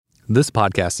This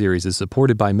podcast series is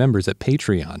supported by members at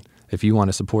Patreon. If you want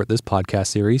to support this podcast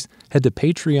series, head to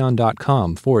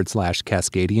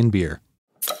patreon.com/Cascadian Beer.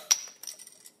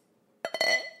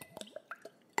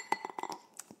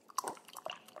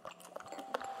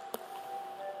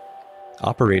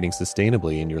 Operating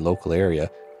sustainably in your local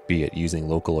area, be it using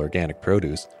local organic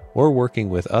produce or working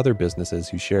with other businesses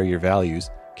who share your values,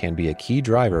 can be a key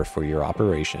driver for your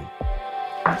operation.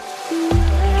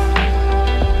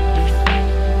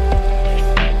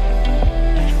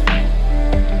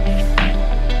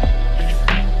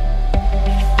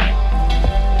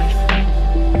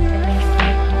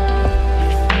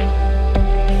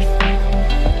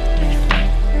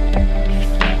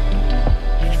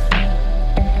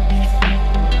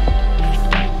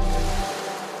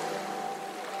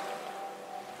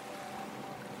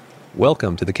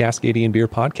 Welcome to the Cascadian Beer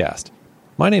Podcast.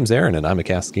 My name's Aaron and I'm a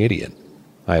Cascadian.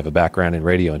 I have a background in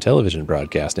radio and television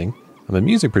broadcasting, I'm a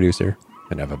music producer,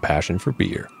 and I have a passion for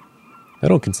beer. I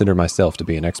don't consider myself to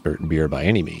be an expert in beer by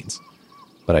any means,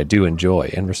 but I do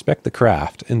enjoy and respect the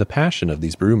craft and the passion of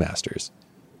these brewmasters.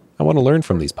 I want to learn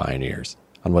from these pioneers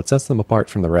on what sets them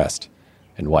apart from the rest,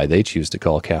 and why they choose to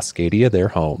call Cascadia their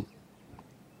home.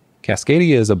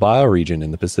 Cascadia is a bioregion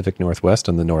in the Pacific Northwest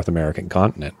on the North American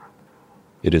continent.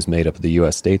 It is made up of the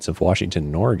U.S. states of Washington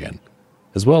and Oregon,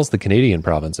 as well as the Canadian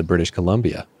province of British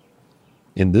Columbia.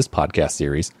 In this podcast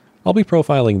series, I'll be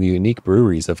profiling the unique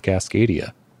breweries of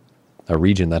Cascadia, a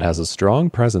region that has a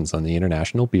strong presence on the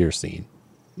international beer scene.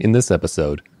 In this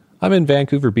episode, I'm in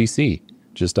Vancouver, BC,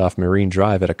 just off Marine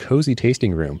Drive at a cozy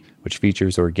tasting room which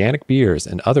features organic beers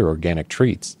and other organic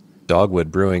treats.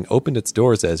 Dogwood Brewing opened its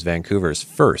doors as Vancouver's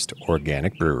first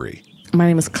organic brewery. My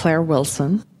name is Claire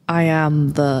Wilson. I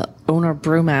am the owner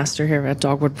brewmaster here at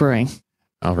Dogwood Brewing.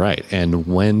 All right. And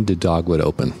when did Dogwood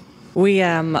open? We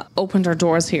opened our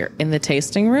doors here in the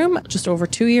tasting room just over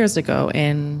 2 years ago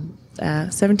in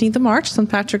 17th of March, St.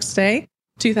 Patrick's Day,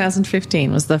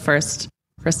 2015 was the first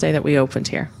day that we opened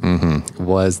here. Mm-hmm.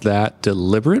 Was that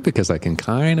deliberate? Because I can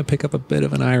kind of pick up a bit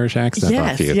of an Irish accent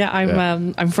off you. Yeah,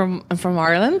 I'm from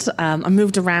Ireland. I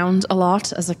moved around a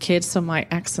lot as a kid, so my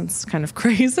accent's kind of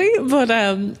crazy. But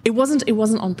it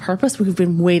wasn't on purpose. We've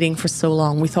been waiting for so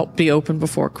long. We thought we'd be open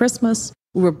before Christmas.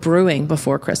 We were brewing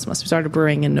before Christmas. We started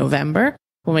brewing in November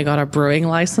when we got our brewing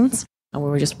license, and we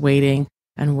were just waiting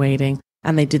and waiting.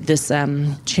 And they did this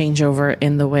changeover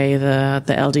in the way the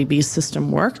LDB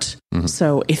system worked. Mm-hmm.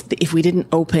 So if we didn't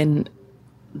open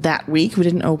that week, we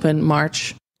didn't open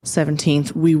March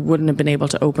 17th, we wouldn't have been able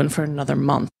to open for another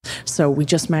month. So we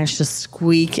just managed to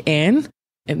squeak in.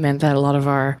 It meant that a lot of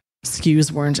our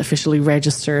SKUs weren't officially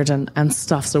registered and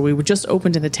stuff. So we were just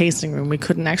opened in the tasting room. We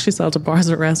couldn't actually sell to bars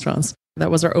or restaurants.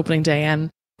 That was our opening day. And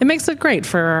it makes it great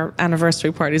for our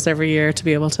anniversary parties every year to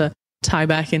be able to tie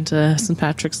back into St.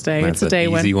 Patrick's Day. That's it's a day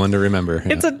easy one to remember.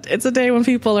 Yeah. It's a day when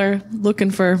people are looking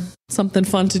for something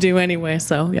fun to do anyway.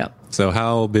 So yeah. So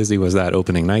how busy was that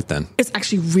opening night then? It's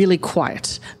actually really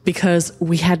quiet because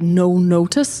we had no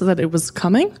notice that it was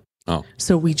coming. Oh.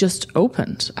 So we just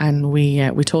opened and we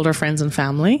told our friends and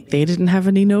family. They didn't have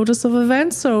any notice of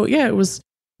events. So yeah, it was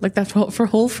like that for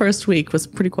whole first week was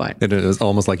pretty quiet. It was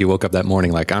almost like you woke up that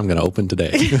morning like, I'm going to open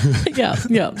today. Yeah.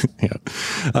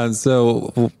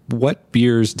 So what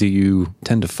beers do you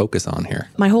tend to focus on here?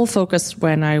 My whole focus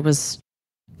when I was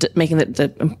making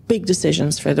the big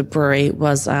decisions for the brewery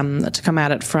was to come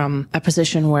at it from a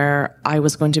position where I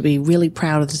was going to be really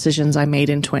proud of the decisions I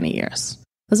made in 20 years.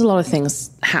 There's a lot of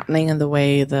things happening in the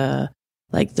way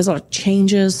there's a lot of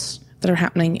changes that are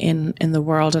happening in the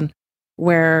world, and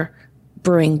where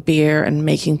brewing beer and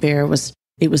making beer was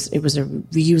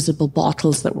reusable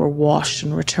bottles that were washed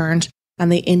and returned.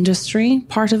 And the industry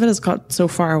part of it has got so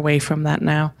far away from that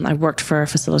now. I worked for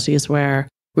facilities where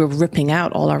we were ripping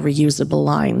out all our reusable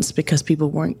lines because people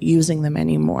weren't using them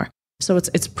anymore. So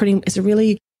it's a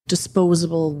really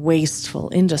disposable,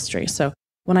 wasteful industry. So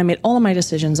when I made all of my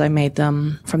decisions, I made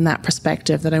them from that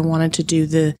perspective, that I wanted to do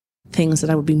the things that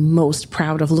I would be most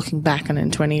proud of looking back on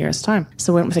in 20 years' time.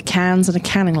 So I went with the cans and a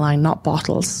canning line, not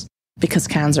bottles, because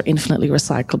cans are infinitely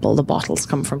recyclable. The bottles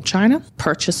come from China,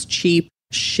 purchased cheap,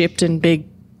 shipped in big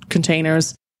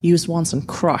containers, used once and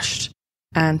crushed.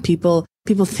 And people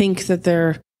think that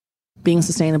they're being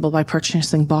sustainable by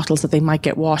purchasing bottles that they might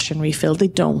get washed and refilled. They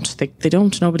don't. They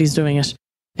don't. Nobody's doing it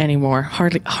anymore.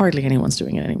 Hardly anyone's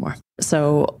doing it anymore.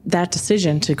 So that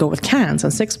decision to go with cans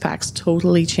and six packs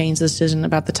totally changed the decision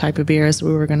about the type of beers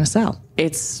we were going to sell.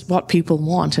 It's what people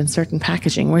want in certain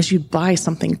packaging. Whereas you buy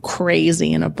something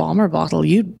crazy in a bomber bottle,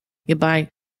 you buy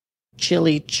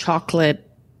chili, chocolate,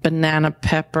 banana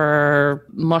pepper,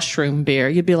 mushroom beer.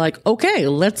 You'd be like, okay,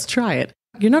 let's try it.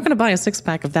 you're not going to buy a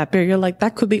 6-pack of that beer. You're like,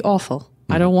 that could be awful.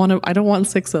 I don't want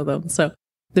 6 of them. So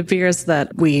the beers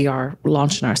that we are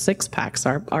launching, our 6-packs,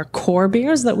 our core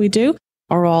beers that we do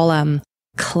are all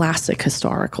classic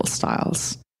historical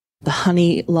styles. The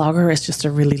honey lager is just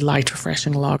a really light,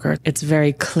 refreshing lager. It's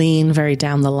very clean, very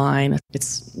down the line.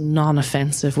 It's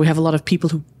non-offensive. We have a lot of people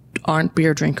who aren't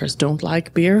beer drinkers, don't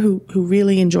like beer, who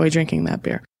really enjoy drinking that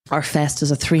beer. Our Fest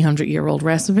is a 300-year-old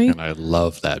recipe. And I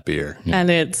love that beer. Yeah. And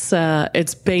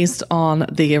it's based on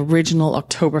the original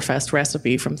Oktoberfest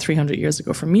recipe from 300 years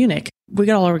ago from Munich. We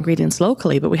get all our ingredients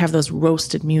locally, but we have those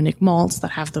roasted Munich malts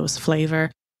that have those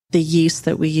flavor. The yeast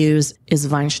that we use is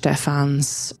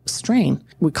Weinstefan's strain.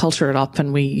 We culture it up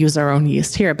and we use our own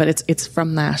yeast here, but it's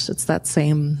from that. It's that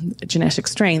same genetic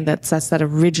strain that's that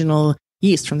original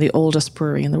yeast from the oldest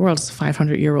brewery in the world. It's a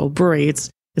 500-year-old brewery. It's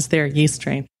their yeast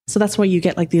strain. So that's why you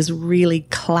get like these really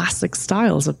classic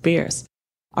styles of beers.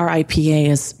 Our IPA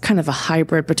is kind of a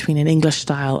hybrid between an English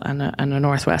style and a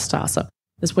Northwest style. So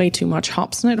there's way too much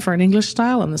hops in it for an English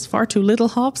style, and there's far too little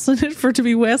hops in it for it to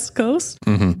be West Coast.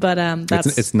 Mm-hmm. But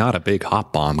it's not a big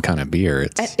hop bomb kind of beer.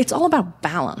 It's all about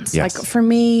balance. Yes. Like for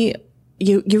me,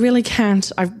 you really can't.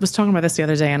 I was talking about this the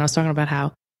other day, and I was talking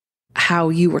about how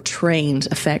you were trained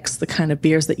affects the kind of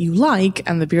beers that you like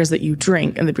and the beers that you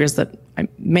drink and the beers that I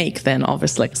make then,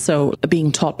 obviously. So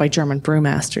being taught by German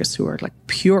brewmasters who are like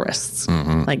purists,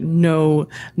 like no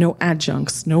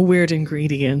adjuncts, no weird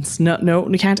ingredients, no,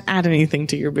 you can't add anything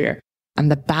to your beer,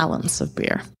 and the balance of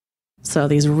beer. So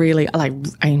these really, I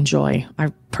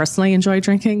personally enjoy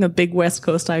drinking a big West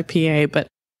Coast IPA, but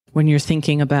when you're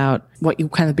thinking about what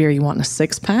kind of beer you want in a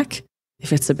 6-pack,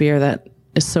 if it's a beer that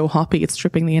is so hoppy it's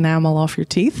stripping the enamel off your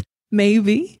teeth,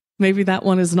 maybe that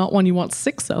one is not one you want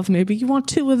 6 of. Maybe you want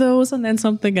 2 of those and then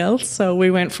something else. So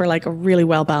we went for like a really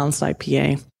well-balanced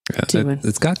IPA.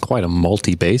 It's got quite a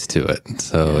malty base to it.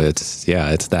 So it's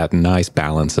that nice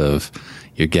balance of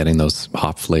you're getting those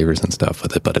hop flavors and stuff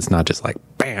with it, but it's not just like,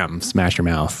 bam, smash your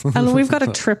mouth. And we've got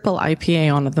a triple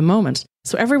IPA on at the moment.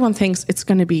 So everyone thinks it's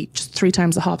going to be just 3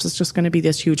 times the hops. It's just going to be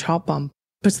this huge hop bomb.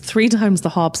 But it's 3 times the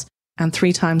hops and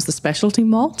 3 times the specialty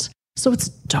malt. So it's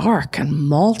dark and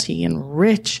malty and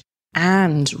rich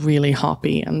and really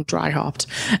hoppy and dry hopped.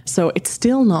 So it's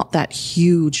still not that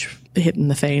huge hit in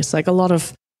the face. Like a lot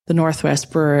of the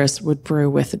Northwest brewers would brew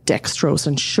with dextrose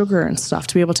and sugar and stuff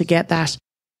to be able to get that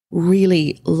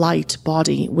really light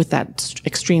body with that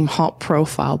extreme hop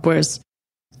profile. Whereas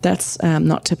that's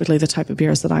not typically the type of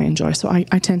beers that I enjoy. So I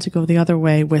tend to go the other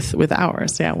way with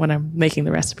ours, when I'm making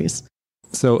the recipes.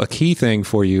 So a key thing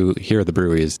for you here at the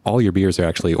brewery is all your beers are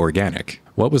actually organic.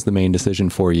 What was the main decision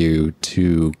for you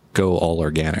to go all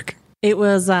organic? It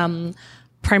was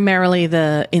primarily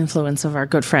the influence of our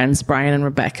good friends, Brian and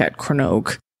Rebecca at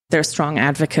Cronogue. They're strong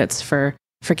advocates for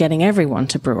getting everyone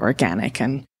to brew organic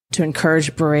and to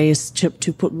encourage breweries to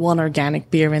put one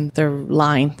organic beer in their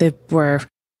line. They were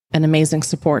an amazing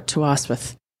support to us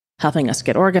with helping us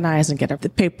get organized and get the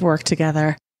paperwork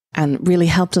together, and really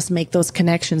helped us make those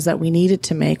connections that we needed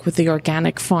to make with the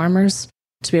organic farmers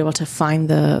to be able to find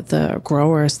the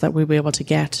growers that we'd be able to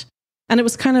get. And it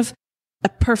was kind of a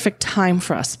perfect time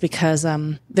for us because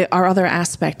our other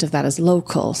aspect of that is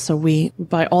local. So we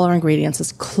buy all our ingredients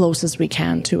as close as we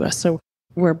can to us. So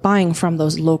we're buying from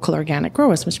those local organic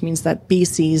growers, which means that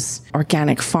BC's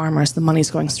organic farmers, the money's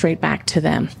going straight back to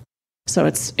them. So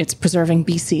it's preserving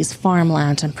BC's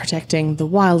farmland and protecting the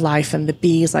wildlife and the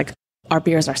bees. Like, our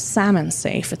beers are salmon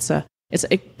safe.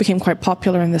 It became quite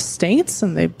popular in the States,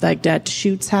 and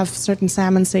Deschutes have certain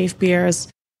salmon safe beers.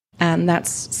 And that's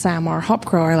Sam, our hop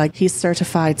grower. Like, he's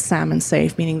certified salmon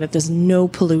safe, meaning that there's no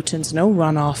pollutants, no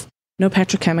runoff, no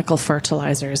petrochemical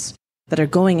fertilizers that are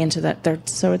going into that.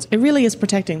 So it really is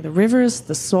protecting the rivers,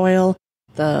 the soil,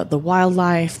 the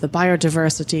wildlife, the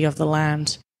biodiversity of the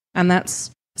land. And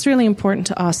it's really important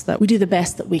to us that we do the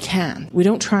best that we can. We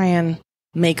don't try and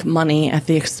make money at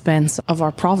the expense of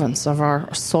our province, of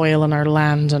our soil and our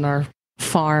land and our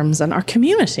farms and our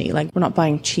community. Like, we're not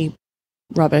buying cheap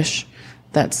rubbish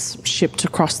that's shipped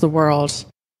across the world,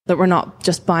 that we're not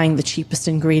just buying the cheapest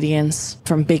ingredients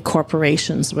from big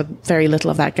corporations with very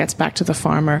little of that gets back to the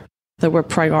farmer, that we're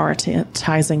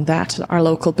prioritizing that, our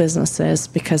local businesses,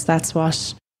 because that's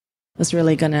what is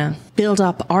really going to build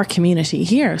up our community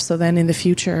here. So then in the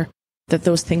future, that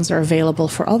those things are available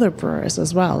for other brewers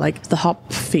as well. Like, the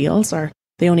hop fields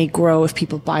they only grow if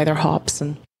people buy their hops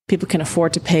and people can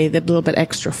afford to pay the little bit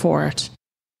extra for it.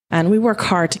 And we work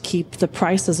hard to keep the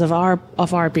prices of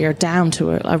our beer down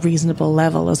to a reasonable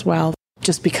level as well.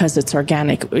 Just because it's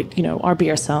organic, our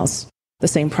beer sells the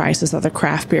same price as other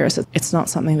craft beers. It's not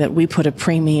something that we put a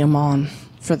premium on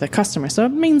for the customer. So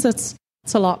it means it's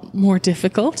it's a lot more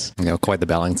difficult. Quite the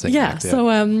balancing Yeah. act.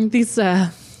 So these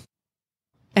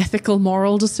ethical,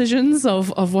 moral decisions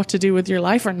of what to do with your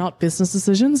life are not business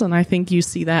decisions. And I think you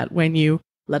see that when you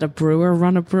let a brewer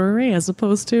run a brewery as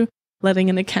opposed to letting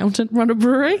an accountant run a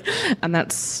brewery. And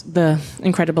that's the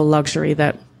incredible luxury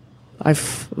that I've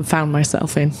found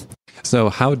myself in. So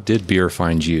how did beer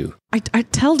find you? I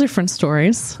tell different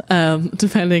stories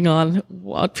depending on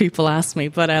what people ask me.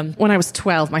 But when I was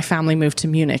 12, my family moved to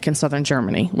Munich in southern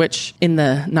Germany, which in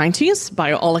the 90s,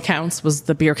 by all accounts, was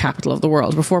the beer capital of the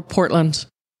world before Portland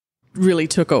really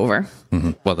took over.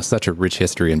 Mm-hmm. Well, there's such a rich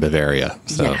history in Bavaria.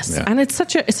 So, yes, and it's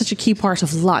such a key part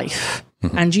of life.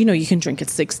 Mm-hmm. And you can drink at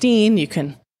 16. You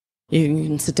can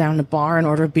sit down in a bar and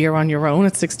order a beer on your own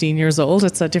at 16 years old.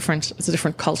 It's a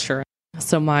different culture.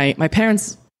 So my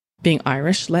parents, being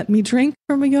Irish, let me drink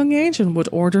from a young age and would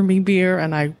order me beer,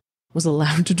 and I was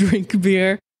allowed to drink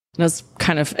beer. And that's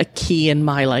kind of a key in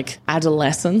my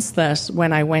adolescence, that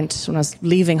when I was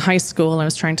leaving high school, I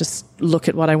was trying to look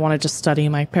at what I wanted to study.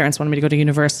 My parents wanted me to go to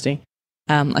university.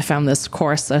 I found this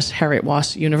course at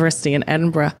Heriot-Watt University in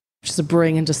Edinburgh, which is a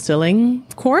brewing and distilling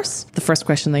course. The first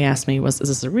question they asked me was, is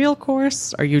this a real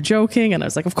course? Are you joking? And I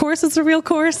was like, of course it's a real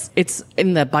course. It's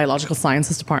in the biological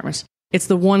sciences department. It's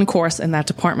the one course in that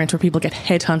department where people get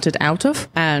headhunted out of.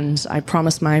 And I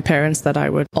promised my parents that I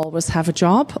would always have a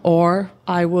job, or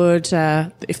I would,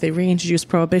 if they reintroduced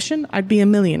prohibition, I'd be a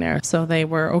millionaire. So they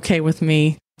were okay with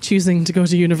me choosing to go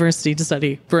to university to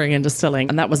study brewing and distilling.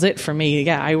 And that was it for me.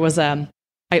 Yeah, I was, I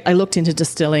looked into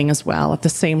distilling as well at the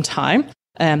same time.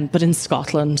 But in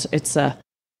Scotland, it's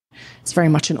very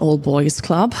much an old boys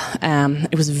club.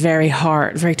 It was very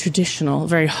hard, very traditional,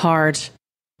 very hard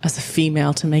as a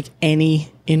female to make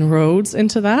any inroads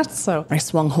into that. So I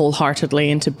swung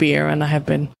wholeheartely into beer, and I have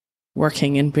been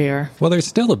working in beer. Well, there's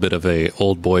still a bit of a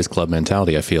old boys club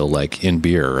mentality, I feel like, in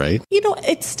beer, right?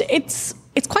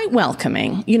 It's quite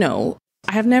welcoming.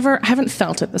 I haven't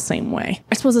felt it the same way.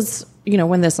 I suppose it's,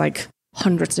 when there's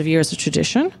hundreds of years of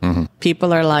tradition, mm-hmm.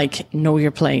 people are like, know your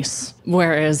place.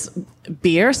 Whereas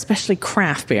beer, especially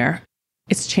craft beer,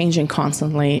 it's changing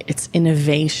constantly. It's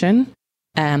innovation.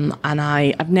 And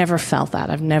I've never felt that.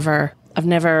 I've never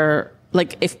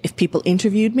if people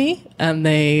interviewed me and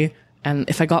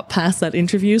if I got past that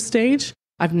interview stage,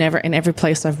 in every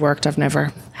place I've worked, I've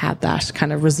never had that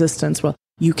kind of resistance. Well,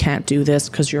 you can't do this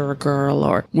because you're a girl,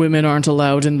 or women aren't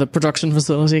allowed in the production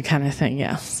facility kind of thing.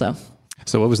 Yeah. So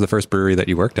what was the first brewery that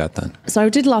you worked at then? So I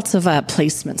did lots of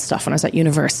placement stuff when I was at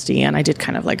university, and I did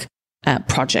kind of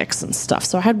projects and stuff.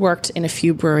 So I had worked in a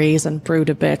few breweries and brewed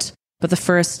a bit. But the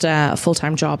first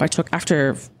full-time job I took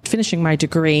after finishing my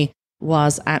degree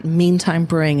was at Meantime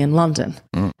Brewing in London.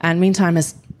 Mm. And Meantime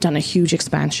has done a huge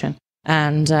expansion.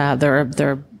 And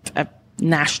they're a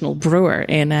national brewer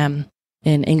in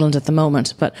England at the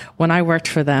moment. But when I worked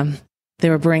for them,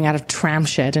 they were brewing out of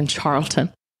Tramshed in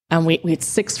Charlton. And we had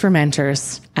 6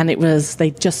 fermenters. And they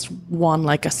just won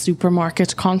a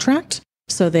supermarket contract.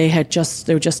 So they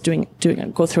were just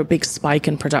go through a big spike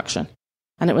in production.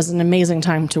 And it was an amazing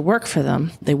time to work for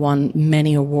them. They won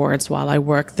many awards while I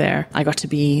worked there. I got to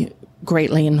be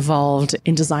greatly involved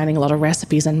in designing a lot of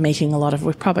recipes and making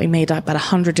we probably made about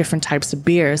 100 different types of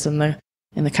beers in the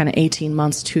kind of 18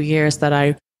 months, 2 years that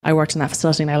I worked in that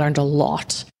facility, and I learned a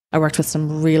lot. I worked with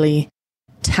some really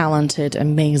talented,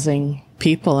 amazing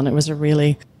people, and it was a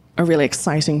really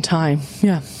exciting time.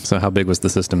 Yeah. So how big was the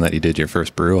system that you did your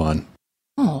first brew on?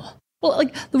 Oh, well,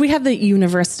 we had the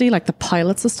university, the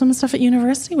pilot system and stuff at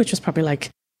university, which was probably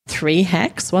 3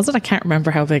 hex, was it? I can't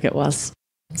remember how big it was.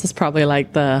 This is probably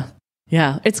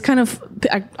it's kind of,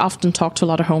 I often talk to a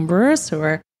lot of homebrewers who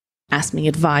are asking me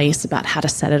advice about how to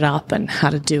set it up and how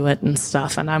to do it and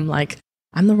stuff. And I'm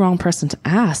I'm the wrong person to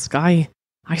ask. I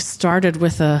started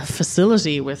with a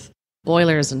facility with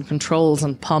boilers and controls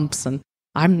and pumps, and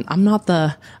I'm not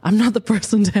the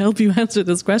person to help you answer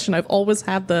this question. I've always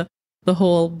had the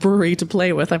whole brewery to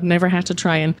play with. I've never had to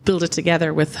try and build it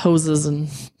together with hoses and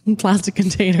plastic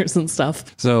containers and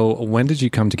stuff. So when did you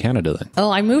come to Canada then? Oh,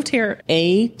 I moved here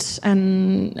 8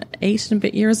 and a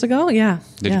bit years ago. Yeah.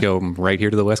 Did you go right here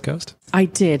to the West Coast? I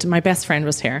did. My best friend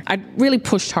was here. I really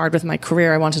pushed hard with my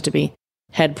career. I wanted to be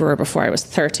head brewer before I was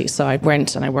 30. So I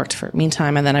went and I worked for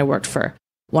Meantime, and then I worked for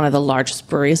one of the largest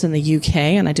breweries in the UK.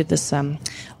 And I did this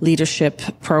leadership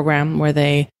program where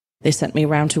they sent me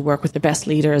around to work with the best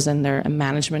leaders in their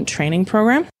management training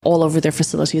program all over their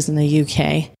facilities in the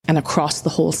UK and across the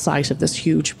whole site of this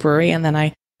huge brewery. And then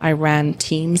I ran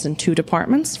teams in 2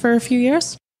 departments for a few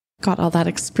years, got all that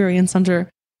experience under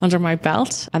my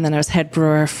belt. And then I was head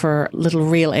brewer for Little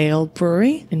Real Ale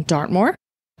Brewery in Dartmoor.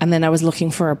 And then I was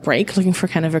looking for a break, looking for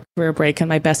kind of a career break. And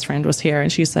my best friend was here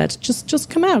and she said, just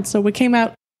come out. So we came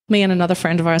out, me and another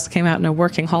friend of ours came out on a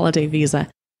working holiday visa.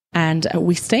 And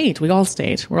we stayed. We all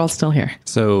stayed. We're all still here.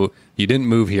 So you didn't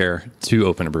move here to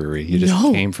open a brewery. You just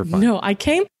came for fun. No, I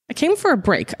came for a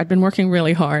break. I'd been working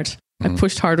really hard. I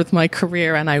pushed hard with my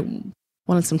career and I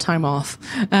wanted some time off.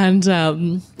 And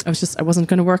I wasn't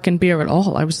going to work in beer at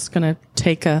all. I was just going to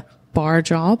take a bar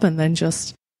job and then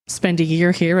just spend a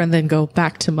year here and then go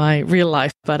back to my real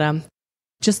life. But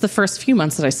just the first few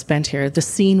months that I spent here, the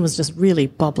scene was just really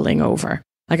bubbling over.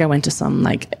 Like I went to some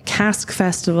like cask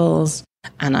festivals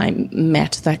and I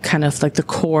met that kind of like the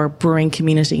core brewing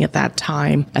community at that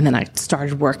time. And then I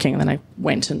started working and then I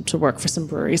went to work for some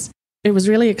breweries. It was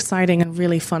really exciting and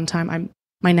really fun time.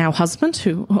 My now husband,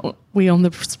 who we own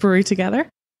the brewery together,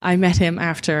 I met him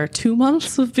after 2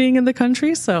 months of being in the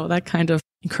country. So that kind of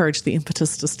encouraged the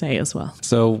impetus to stay as well.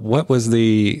 So what was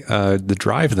the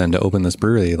drive then to open this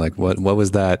brewery? Like what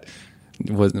was that?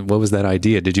 What was that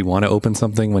idea? Did you want to open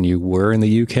something when you were in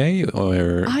the UK,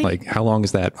 or like how long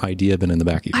has that idea been in the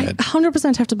back of your head? I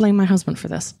 100% have to blame my husband for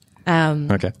this.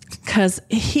 Okay. Because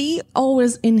he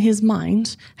always in his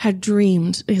mind had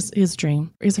dreamed, his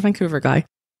dream, he's a Vancouver guy,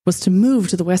 was to move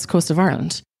to the west coast of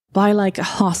Ireland, buy like a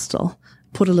hostel,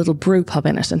 put a little brew pub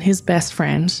in it. And his best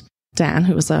friend, Dan,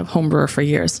 who was a home brewer for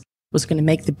years, was going to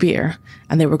make the beer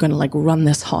and they were going to like run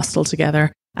this hostel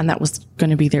together. And that was going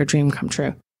to be their dream come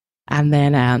true. And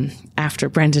then after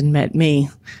Brendan met me,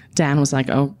 Dan was like,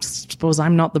 oh, suppose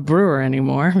I'm not the brewer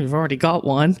anymore. We've already got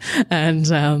one. And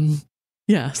so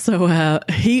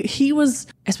he was,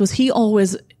 I suppose he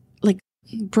always, like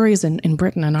breweries in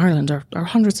Britain and Ireland are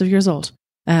hundreds of years old.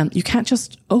 You can't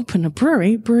just open a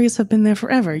brewery. Breweries have been there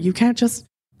forever. You can't just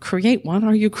create one.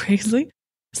 Are you crazy?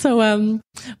 So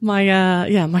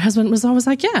my husband was always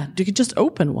like, yeah, you could just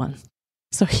open one.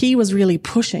 So he was really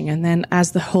pushing. And then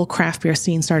as the whole craft beer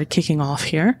scene started kicking off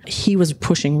here, he was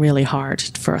pushing really hard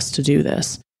for us to do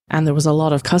this. And there was a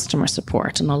lot of customer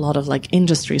support and a lot of like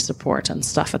industry support and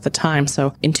stuff at the time.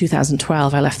 So in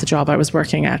 2012, I left the job I was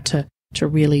working at to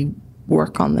really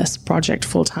work on this project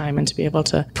full time and to be able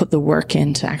to put the work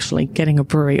into actually getting a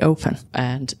brewery open.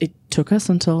 And it took us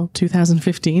until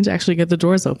 2015 to actually get the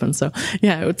doors open. So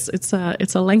yeah, it's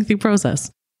a lengthy process.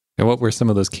 And what were some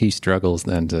of those key struggles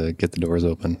then to get the doors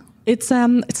open? It's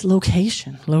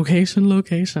location.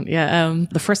 Yeah.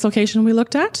 The first location we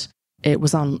looked at, it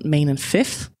was on Main and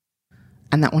 5th,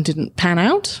 and that one didn't pan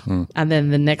out. And then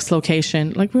the next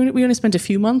location, like we only spent a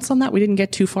few months on that. We didn't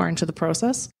get too far into the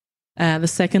process. The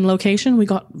second location, we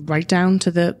got right down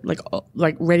to the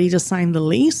like ready to sign the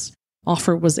lease.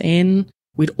 Offer was in.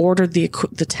 We'd ordered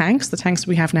the tanks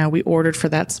we have now. We ordered for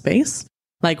that space.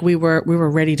 Like we were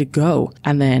ready to go,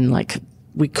 and then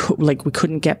we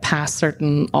couldn't get past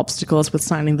certain obstacles with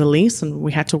signing the lease, and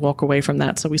we had to walk away from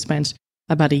that. So we spent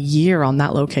about a year on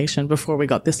that location before we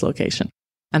got this location.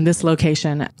 And this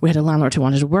location, we had a landlord who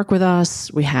wanted to work with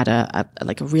us. We had a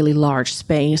really large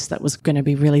space that was going to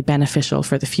be really beneficial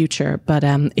for the future, but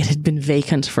it had been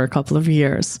vacant for a couple of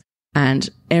years. And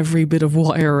every bit of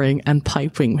wiring and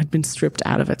piping had been stripped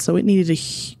out of it. So it needed a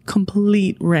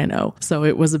complete reno. So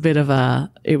it was a bit of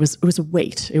it was a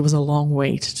wait. It was a long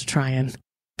wait to try and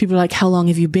people are like, how long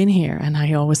have you been here? And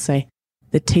I always say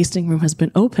the tasting room has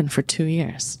been open for 2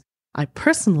 years. I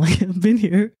personally have been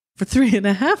here for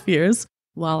 3.5 years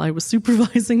while I was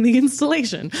supervising the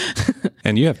installation.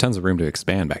 And you have tons of room to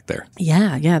expand back there.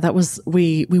 Yeah. That was,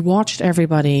 we watched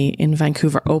everybody in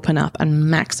Vancouver open up and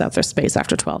max out their space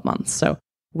after 12 months. So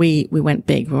we went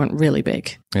big. We went really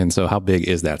big. And so how big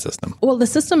is that system? Well, the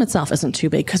system itself isn't too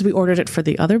big because we ordered it for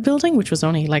the other building, which was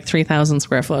only like 3,000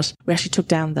 square foot. We actually took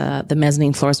down the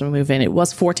mezzanine floors when we moved in. It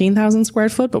was 14,000 square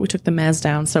foot, but we took the mezz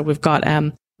down. So we've got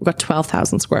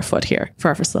 12,000 square foot here for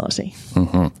our facility.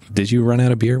 Mm-hmm. Did you run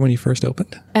out of beer when you first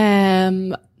opened?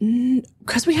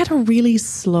 Because we had a really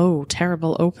slow,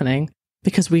 terrible opening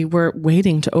because we were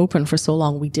waiting to open for so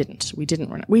long. We didn't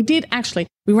run. We did actually.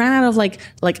 We ran out of like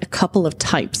a couple of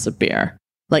types of beer,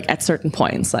 like at certain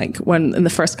points. Like when in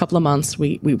the first couple of months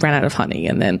we ran out of honey,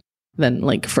 and then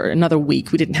like for another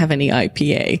week we didn't have any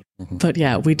IPA. Mm-hmm. But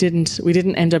yeah, we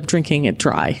didn't end up drinking it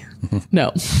dry. Mm-hmm.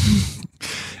 No.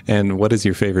 And what is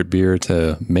your favorite beer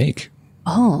to make?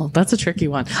 Oh, that's a tricky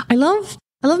one. I love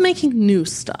making new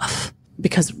stuff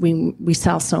because we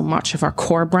sell so much of our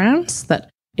core brands that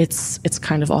it's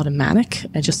kind of automatic.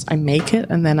 I make it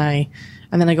and then I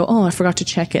go, oh, I forgot to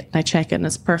check it. And I check it and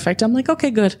it's perfect. I'm like,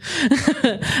 okay, good.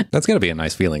 That's got to be a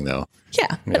nice feeling though.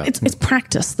 Yeah. It's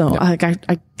practice though. Yeah. Like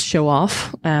I show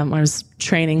off. I was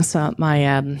training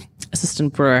my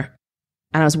assistant brewer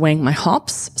and I was weighing my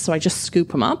hops. So I just scoop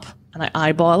them up and I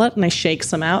eyeball it and I shake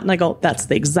some out and I go, that's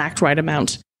the exact right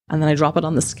amount. And then I drop it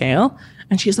on the scale.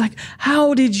 And she's like,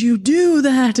 how did you do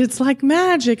that? It's like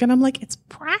magic. And I'm like, it's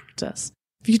practice.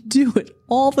 If you do it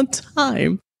all the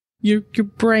time, your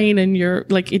brain and you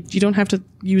don't have to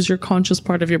use your conscious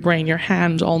part of your brain. Your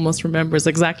hand almost remembers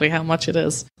exactly how much it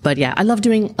is. But yeah, I love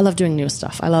doing new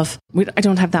stuff. I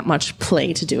don't have that much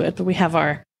play to do it, but we have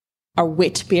our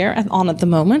wit beer on at the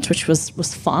moment, which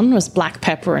was fun, was black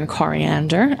pepper and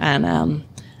coriander. And I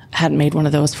hadn't made one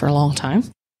of those for a long time.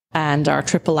 And our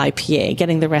triple IPA,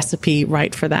 getting the recipe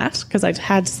right for that, because I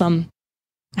had some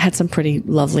pretty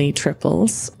lovely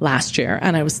triples last year,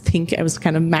 and I was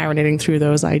kind of marinating through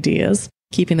those ideas,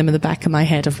 keeping them in the back of my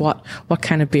head of what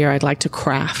kind of beer I'd like to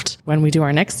craft when we do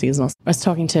our next season. I was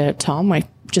talking to Tom. I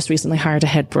just recently hired a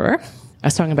head brewer. I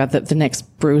was talking about the next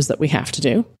brews that we have to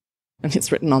do, and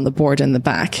it's written on the board in the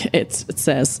back. It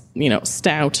says,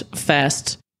 stout,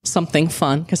 fest, something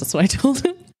fun, because that's what I told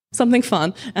him. Something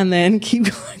fun, and then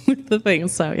keep going with the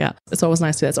things. So yeah, it's always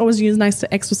nice to do that. It's always nice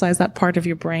to exercise that part of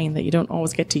your brain that you don't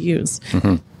always get to use.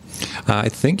 Mm-hmm. I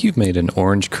think you've made an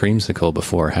orange creamsicle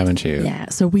before, haven't you? Yeah,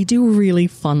 so we do really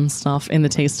fun stuff in the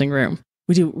tasting room.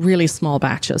 We do really small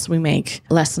batches. We make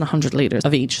less than 100 liters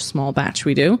of each small batch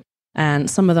we do. And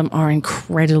some of them are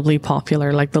incredibly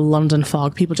popular, like the London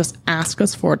Fog. People just ask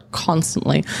us for it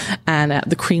constantly. And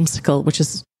the creamsicle, which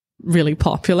is really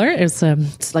popular. It's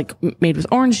like made with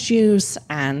orange juice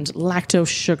and lactose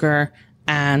sugar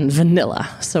and vanilla.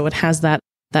 So it has that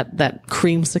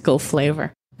creamsicle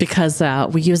flavor because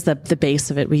we use the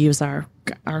base of it. We use our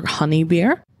honey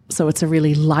beer. So it's a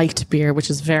really light beer,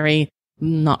 which is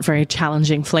not very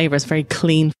challenging flavors, very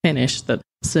clean finish.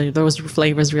 So those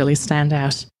flavors really stand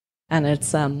out. And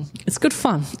it's good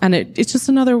fun. And it's just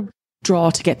another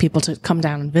draw to get people to come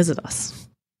down and visit us.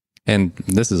 And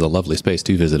this is a lovely space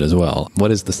to visit as well. What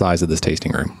is the size of this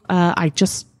tasting room? I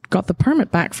just got the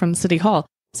permit back from City Hall.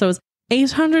 So it's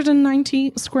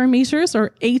 890 square meters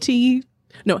or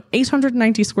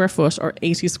 890 square foot or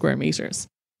 80 square meters,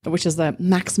 which is the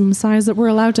maximum size that we're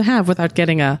allowed to have without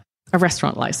getting a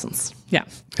restaurant license. Yeah.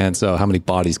 And so how many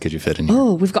bodies could you fit in here?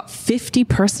 Oh, we've got 50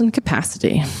 person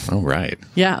capacity. Oh, right.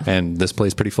 Yeah. And this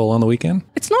place pretty full on the weekend?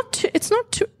 It's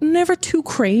never too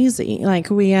crazy. Like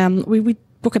we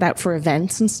book it out for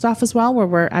events and stuff as well, where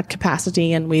we're at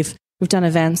capacity, and we've done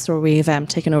events where we've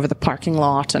taken over the parking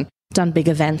lot and done big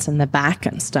events in the back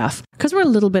and stuff. Because we're a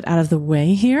little bit out of the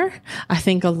way here. I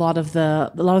think a lot of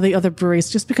the other breweries,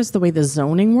 just because of the way the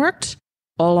zoning worked,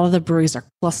 a lot of the breweries are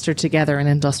clustered together in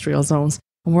industrial zones.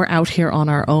 And we're out here on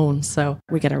our own. So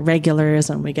we get our regulars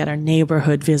and we get our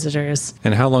neighborhood visitors.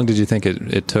 And how long did you think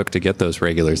it took to get those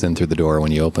regulars in through the door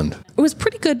when you opened? It was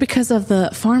pretty good because of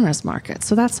the farmers market.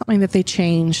 So that's something that they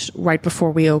changed right before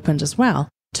we opened as well,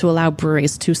 to allow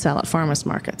breweries to sell at farmers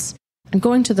markets. And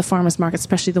going to the farmers market,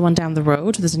 especially the one down the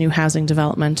road, there's a new housing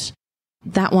development.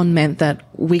 That one meant that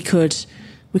we could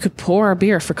pour our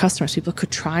beer for customers. People could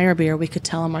try our beer. We could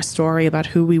tell them our story about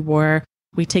who we were.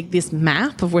 We take this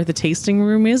map of where the tasting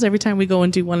room is every time we go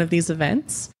and do one of these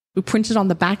events. We print it on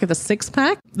the back of the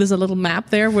 6-pack. There's a little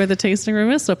map there where the tasting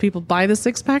room is. So people buy the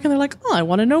 6-pack and they're like, oh, I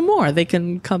want to know more. They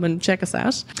can come and check us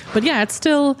out. But yeah, it's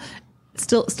still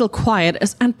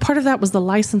quiet. And part of that was the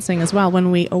licensing as well. When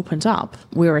we opened up,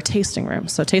 we were a tasting room.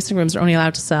 So tasting rooms are only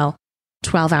allowed to sell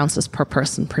 12 ounces per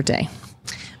person per day.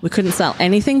 We couldn't sell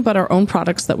anything but our own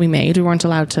products that we made. We weren't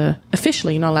allowed to,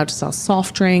 officially, you're not allowed to sell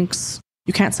soft drinks.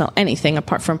 You can't sell anything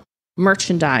apart from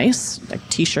merchandise, like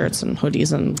t-shirts and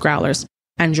hoodies and growlers,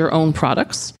 and your own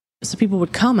products. So people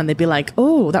would come and they'd be like,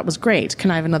 oh, that was great.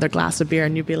 Can I have another glass of beer?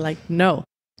 And you'd be like, no,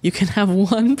 you can have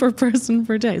one per person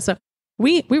per day. So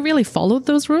we really followed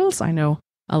those rules. I know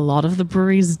a lot of the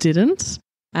breweries didn't,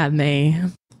 and they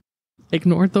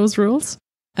ignored those rules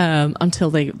until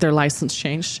their license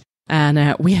changed.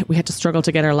 And we had to struggle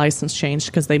to get our license changed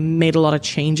because they made a lot of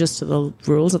changes to the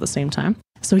rules at the same time.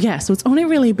 So yeah, so it's only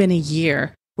really been a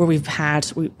year where we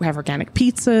have organic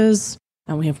pizzas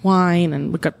and we have wine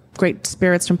and we've got great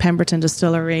spirits from Pemberton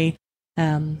Distillery.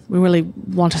 We really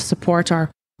want to support our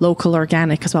local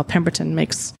organic as well. Pemberton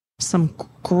makes some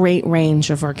great range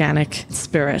of organic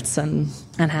spirits and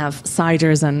have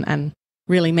ciders and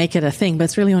really make it a thing. But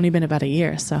it's really only been about a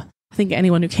year. So I think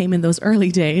anyone who came in those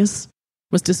early days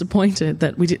was disappointed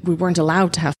that we weren't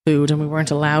allowed to have food and we weren't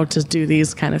allowed to do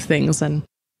these kind of things.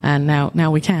 And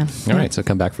now we can. All right, so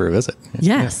come back for a visit.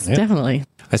 Yes, yeah. Definitely.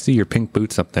 I see your pink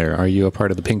boots up there. Are you a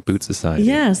part of the Pink Boot Society?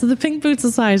 Yeah, so the Pink Boot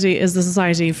Society is the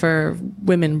society for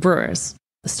women brewers.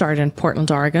 It started in Portland,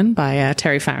 Oregon by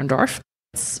Terry Farndorf.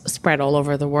 It's spread all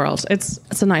over the world. It's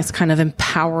a nice kind of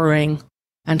empowering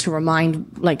and to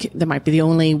remind, like, they might be the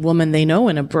only woman they know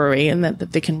in a brewery, and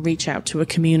that they can reach out to a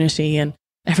community, and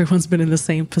everyone's been in the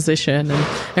same position, and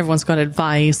everyone's got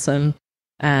advice and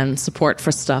support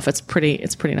for stuff. It's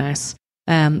pretty nice.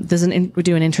 We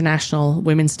do an International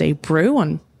Women's Day brew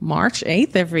on March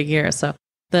 8th every year. So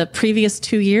the previous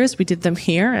 2 years we did them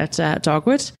here at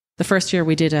Dogwood. The first year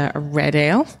we did a red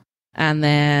ale, and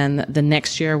then the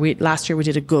next year last year we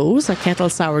did a kettle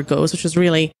sour goes, which was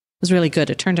really good.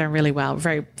 It turned out really well.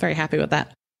 Very, very happy with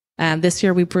that. This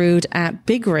year we brewed at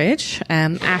Big Ridge.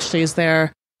 Ashley is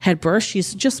their head brewer.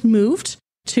 She's just moved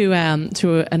to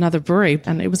another brewery,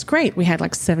 and it was great. We had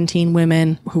like 17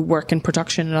 women who work in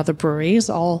production in other breweries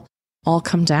all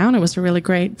come down. It was a really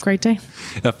great day.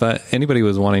 If anybody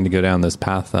was wanting to go down this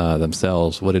path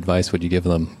themselves, what advice would you give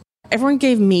them? Everyone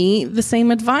gave me the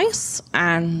same advice,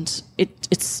 and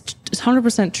it's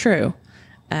 100% true.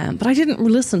 But I didn't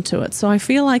listen to it. So I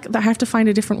feel like I have to find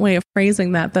a different way of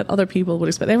phrasing that other people would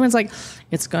expect. Everyone's like,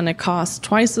 it's going to cost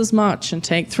twice as much and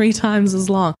take 3 times as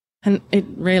long. And it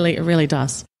really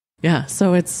does. Yeah.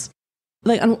 So it's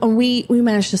like, and we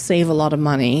managed to save a lot of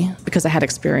money because I had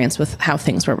experience with how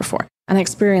things were before, and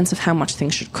experience of how much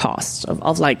things should cost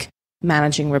of like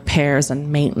managing repairs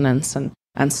and maintenance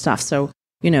and stuff. So,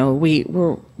 you know, we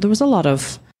got a lot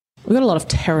of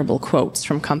terrible quotes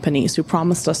from companies who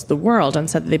promised us the world and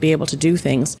said that they'd be able to do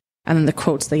things. And then the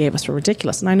quotes they gave us were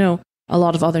ridiculous. And I know a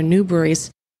lot of other new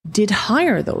breweries did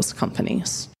hire those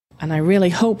companies. And I really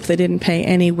hope they didn't pay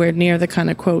anywhere near the kind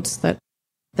of quotes that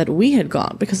we had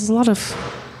got, because there's a lot of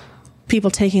people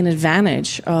taking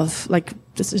advantage of, like,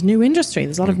 this is new industry.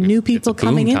 There's a lot of new people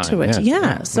coming into it.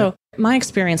 Yeah. So my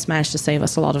experience managed to save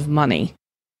us a lot of money,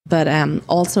 but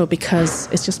also because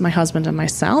it's just my husband and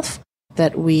myself,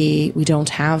 that we don't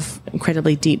have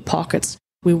incredibly deep pockets.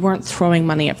 We weren't throwing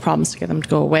money at problems to get them to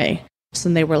go away. So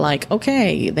then they were like,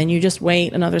 okay, then you just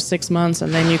wait another 6 months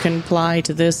and then you can apply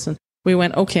to this. And we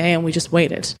went, okay, and we just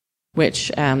waited,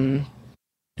 which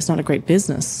is not a great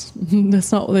business.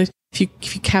 That's not, if you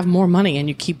have more money and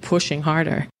you keep pushing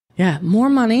harder. Yeah, more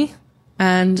money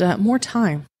and more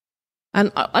time.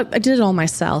 And I did it all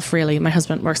myself, really. My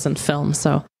husband works in film,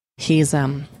 so he's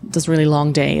does really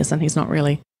long days and he's not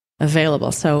really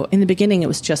available. So in the beginning, it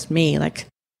was just me. Like,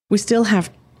 we still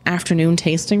have afternoon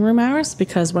tasting room hours,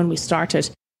 because when we started,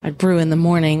 I'd brew in the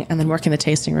morning and then work in the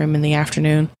tasting room in the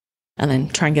afternoon, and then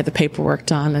try and get the paperwork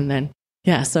done. And then,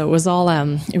 yeah, so it was all,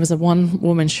 it was a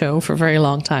one-woman show for a very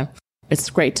long time. It's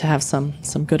great to have some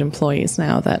good employees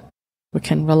now that we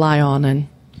can rely on and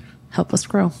help us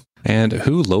grow. And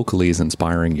who locally is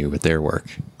inspiring you with their work?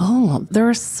 Oh, there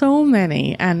are so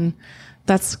many. And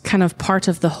that's kind of part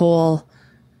of the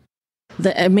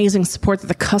amazing support that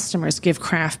the customers give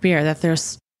craft beer,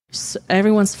 that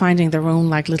everyone's finding their own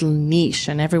like little niche,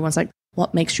 and everyone's like,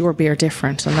 what makes your beer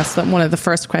different? And that's one of the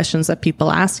first questions that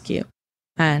people ask you.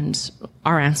 And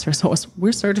our answer is always,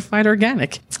 we're certified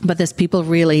organic. But there's people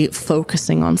really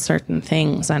focusing on certain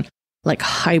things, and like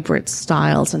hybrid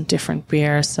styles and different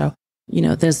beers. So, you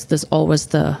know, there's always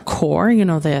the core, you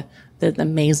know, the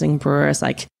amazing brewers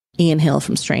like Ian Hill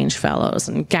from Strange Fellows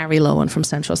and Gary Lowen from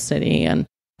Central City, and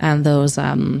those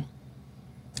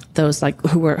like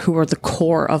who were the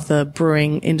core of the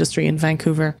brewing industry in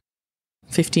Vancouver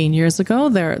 15 years ago.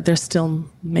 They're still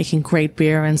making great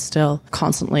beer and still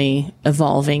constantly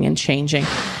evolving and changing.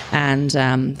 And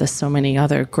there's so many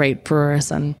other great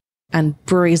brewers and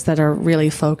breweries that are really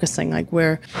focusing. Like,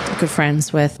 we're good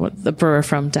friends with the brewer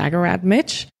from Daggerad,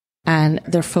 Mitch, and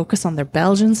they're focused on their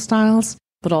Belgian styles,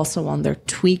 but also on their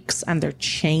tweaks and their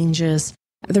changes.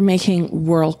 They're making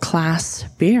world-class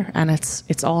beer, and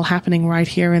it's all happening right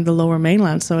here in the Lower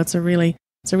Mainland. So it's a really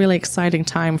exciting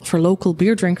time for local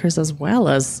beer drinkers as well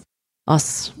as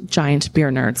us giant beer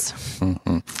nerds.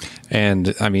 Mm-hmm.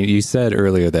 And I mean, you said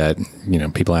earlier that, you know,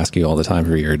 people ask you all the time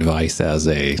for your advice as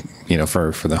a, you know,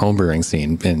 for the home brewing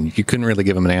scene, and you couldn't really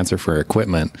give them an answer for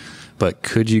equipment, but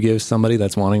could you give somebody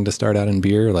that's wanting to start out in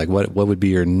beer, like what would be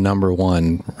your number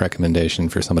one recommendation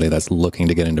for somebody that's looking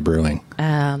to get into brewing?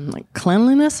 Like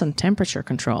cleanliness and temperature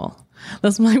control.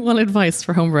 That's my one advice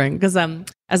for homebrewing, because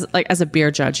as a beer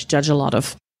judge, judge a lot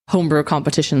of homebrew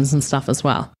competitions and stuff as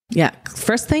well. Yeah,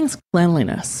 first thing's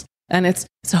cleanliness, and it's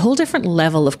a whole different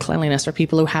level of cleanliness for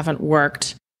people who haven't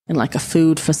worked in like a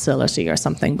food facility or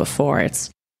something before. It's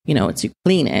you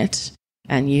clean it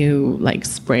and you like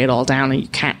spray it all down, and you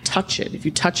can't touch it. If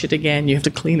you touch it again, you have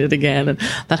to clean it again, and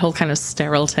that whole kind of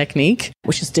sterile technique,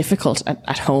 which is difficult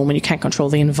at home, and you can't control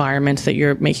the environment that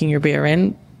you're making your beer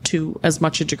in to as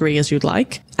much a degree as you'd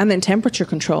like. And then temperature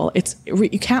control.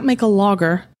 You can't make a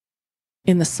lager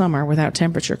in the summer without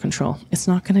temperature control. It's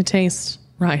not going to taste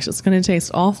right. It's going to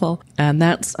taste awful. And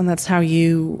that's how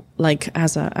you, like,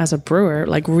 as a brewer,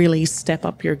 like, really step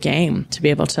up your game to be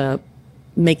able to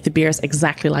make the beers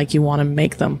exactly like you want to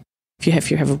make them.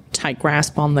 If you have a tight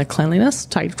grasp on the cleanliness,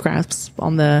 tight grasp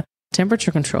on the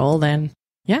temperature control, then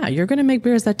yeah, you're going to make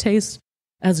beers that taste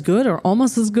as good or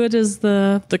almost as good as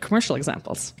the commercial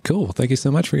examples. Cool. Thank you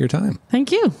so much for your time.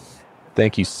 Thank you.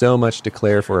 Thank you so much to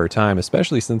Claire for her time,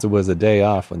 especially since it was a day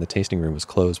off when the tasting room was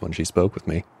closed when she spoke with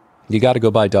me. You got to go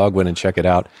by Dogwood and check it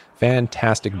out.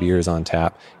 Fantastic beers on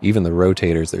tap. Even the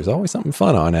rotators, there's always something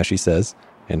fun on, as she says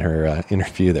in her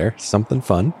interview there. Something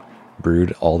fun,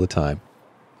 brewed all the time.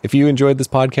 If you enjoyed this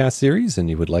podcast series and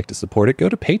you would like to support it, go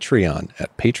to Patreon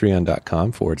at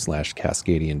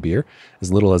patreon.com/Cascadian Beer.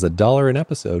 As little as $1 an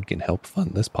episode can help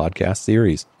fund this podcast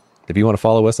series. If you want to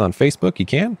follow us on Facebook, you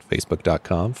can,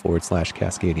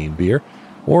 facebook.com/Cascadian Beer,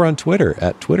 or on Twitter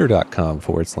at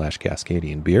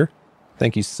twitter.com/Cascadian Beer.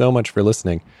 Thank you so much for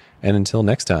listening. And until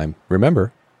next time,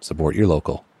 remember, support your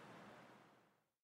local.